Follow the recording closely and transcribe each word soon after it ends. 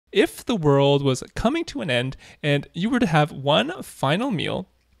If the world was coming to an end and you were to have one final meal,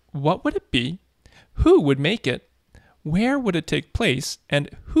 what would it be? Who would make it? Where would it take place? And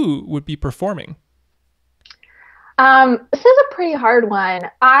who would be performing? This is a pretty hard one.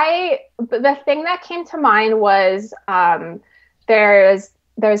 The thing that came to mind was there's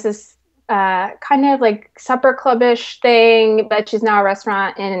this kind of like supper clubbish thing, but is now a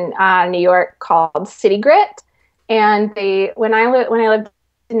restaurant in New York called City Grit. And when I lived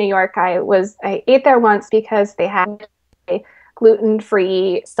in New York, I ate there once because they had a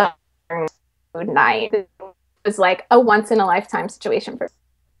gluten-free Southern food night. It was like a once in a lifetime situation for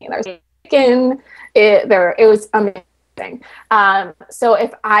me. There was chicken. It was amazing. So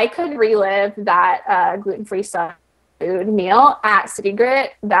if I could relive that gluten-free food meal at City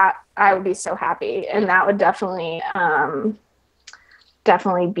Grit, that I would be so happy, and that would definitely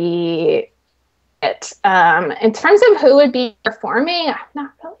be it. In terms of who would be performing, I'm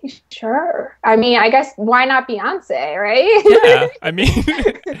not really sure. I mean, I guess why not Beyonce, right? Yeah, I mean,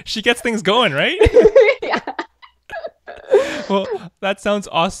 she gets things going, right? Yeah. Well, that sounds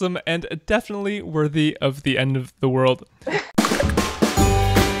awesome and definitely worthy of the end of the world.